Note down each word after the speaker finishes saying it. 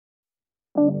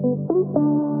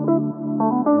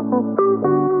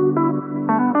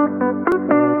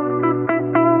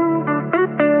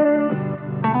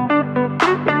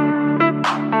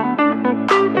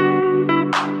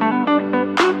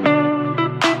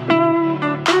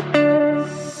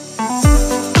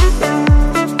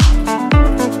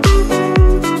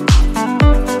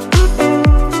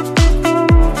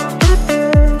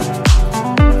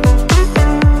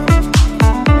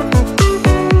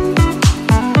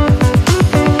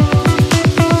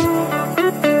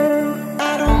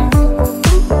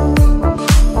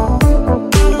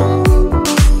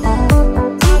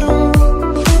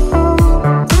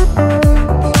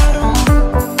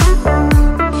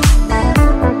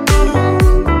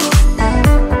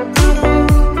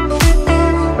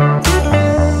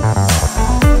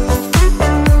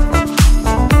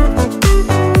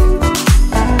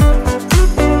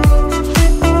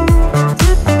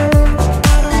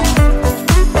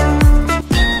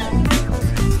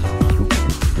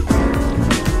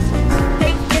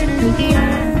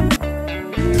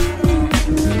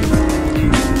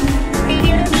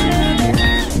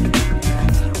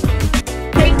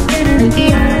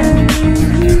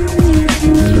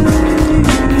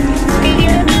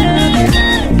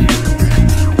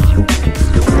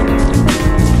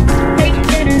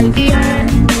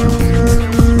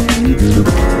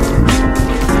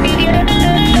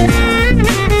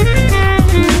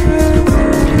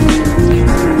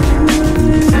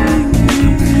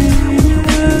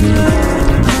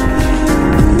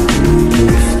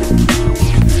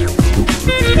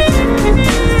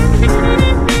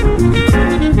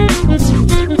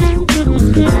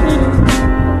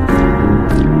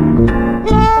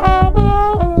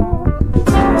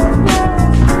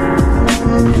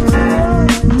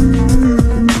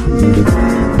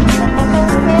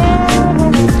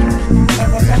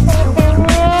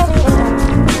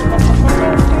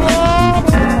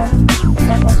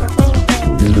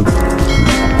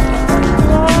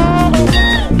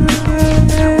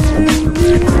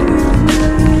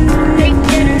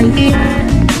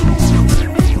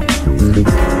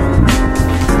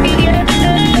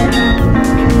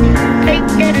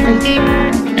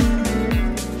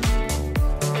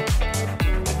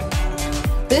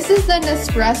This is the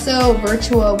Nespresso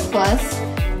VertuoPlus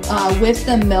with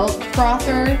the milk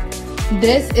frother.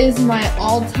 This is my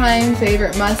all-time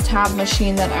favorite must-have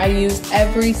machine that I use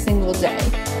every single day.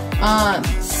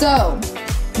 So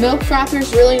milk frother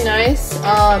is really nice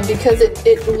because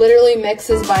it literally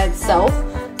mixes by itself.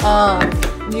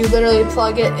 You literally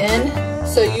plug it in,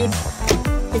 so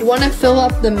you'd want to fill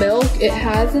up the milk it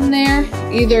has in there.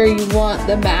 Either you want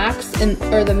the max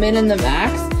or the min and the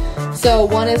max. So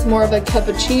one is more of a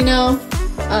cappuccino.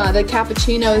 The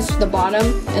cappuccino is to the bottom,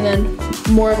 and then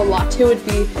more of a latte would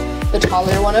be the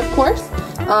taller one, of course.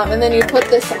 And then you put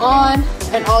this on,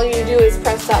 and all you do is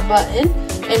press that button,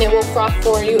 and it will froth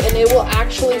for you, and it will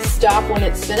actually stop when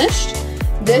it's finished.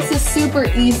 This is super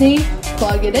easy.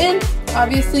 Plug it in.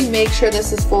 Obviously, make sure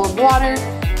this is full of water.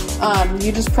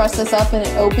 You just press this up, and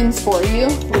it opens for you,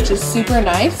 which is super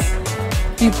nice.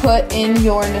 You put in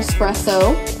your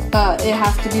Nespresso. It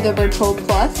has to be the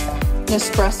VertuoPlus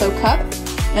Nespresso cup,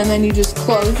 and then you just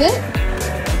close it,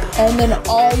 and then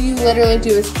all you literally do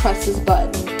is press this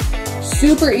button.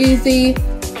 Super easy,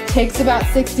 takes about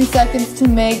 60 seconds to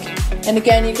make, and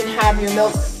again, you can have your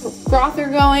milk frother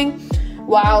going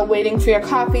while waiting for your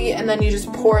coffee, and then you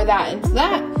just pour that into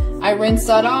that. I rinse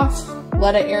that off,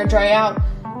 let it air dry out.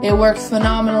 It works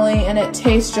phenomenally, and it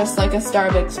tastes just like a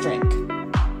Starbucks drink.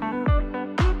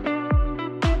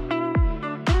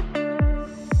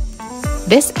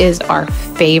 This is our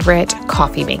favorite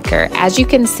coffee maker. As you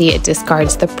can see, it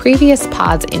discards the previous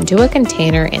pods into a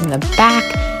container in the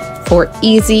back for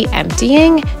easy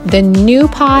emptying. The new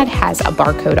pod has a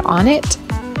barcode on it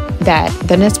that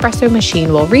the Nespresso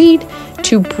machine will read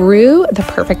to brew the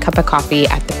perfect cup of coffee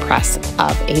at the press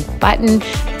of a button.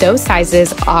 Those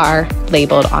sizes are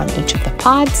labeled on each of the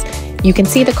pods. You can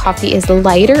see the coffee is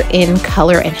lighter in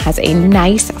color and has a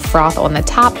nice froth on the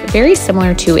top, very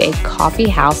similar to a coffee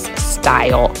house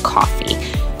style coffee.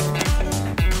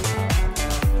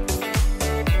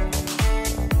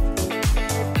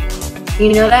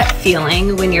 You know that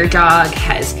feeling when your dog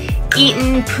has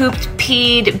eaten, pooped,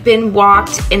 peed, been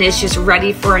walked, and is just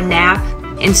ready for a nap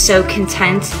and so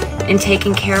content and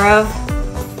taken care of?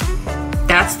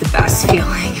 That's the best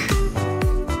feeling.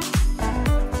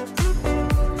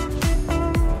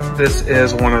 This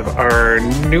is one of our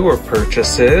newer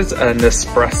purchases, a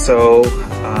Nespresso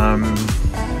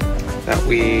that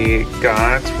we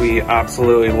got. We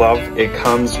absolutely love. It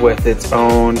comes with its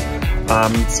own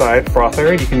side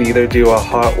frother. You can either do a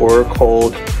hot or a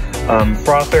cold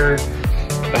frother.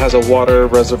 It has a water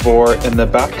reservoir in the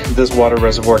back. This water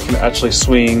reservoir can actually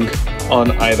swing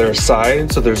on either side,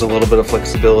 so there's a little bit of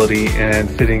flexibility in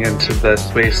fitting into the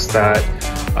space that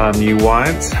you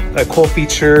want. A cool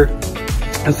feature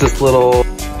is this little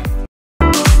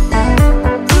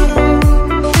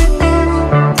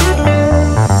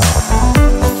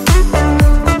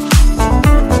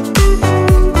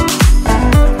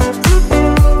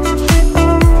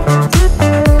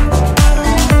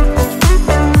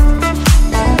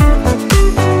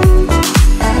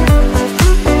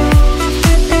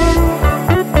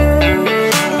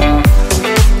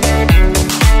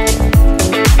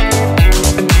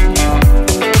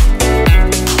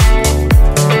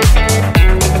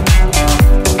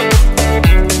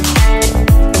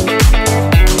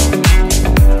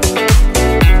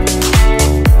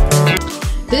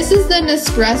This is the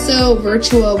Nespresso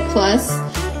VertuoPlus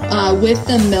with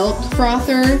the milk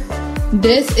frother.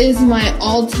 This is my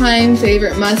all-time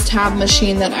favorite must-have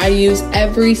machine that I use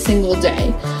every single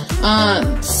day.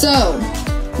 So,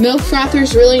 milk frother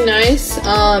is really nice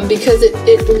because it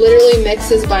literally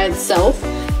mixes by itself.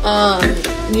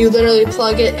 You literally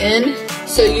plug it in,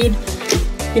 so you'd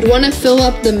want to fill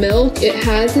up the milk it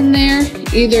has in there.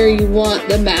 Either you want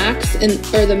the max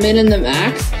or the min and the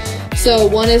max. So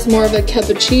one is more of a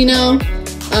cappuccino.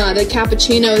 The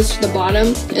cappuccino is to the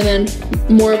bottom, and then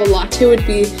more of a latte would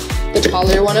be the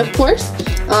taller one, of course.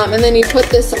 And then you put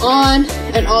this on,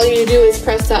 and all you do is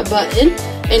press that button,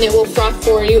 and it will froth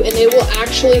for you, and it will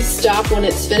actually stop when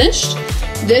it's finished.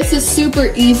 This is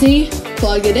super easy.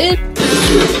 Plug it in.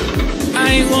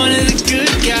 I ain't one of the good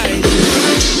guys.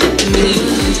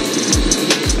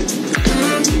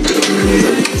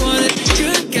 One of the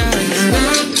good guys.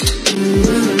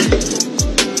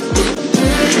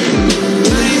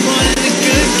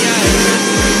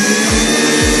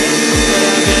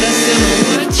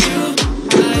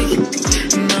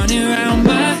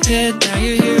 Now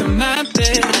you're here in my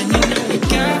bed, and you know we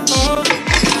got all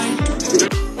night.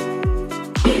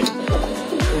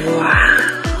 Wow.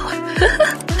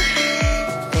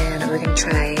 Then we're gonna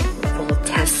try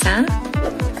Voltessa.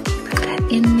 Put that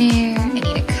in there. I need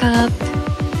a cup.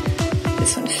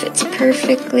 This one fits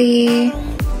perfectly. I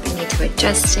need to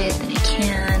adjust it, then I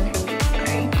can.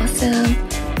 Alright, awesome.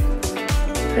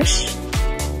 Push.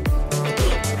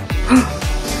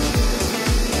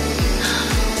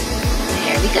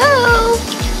 Go!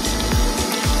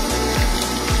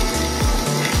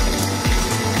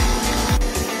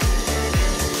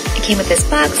 It came with this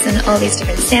box and all these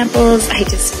different samples. I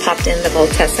just popped in the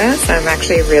Voltessa, so I'm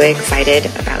actually really excited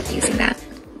about using that.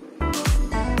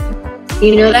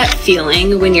 You know that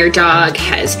feeling when your dog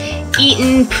has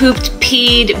eaten, pooped,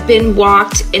 peed, been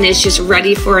walked, and is just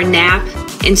ready for a nap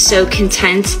and so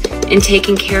content and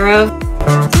taken care of?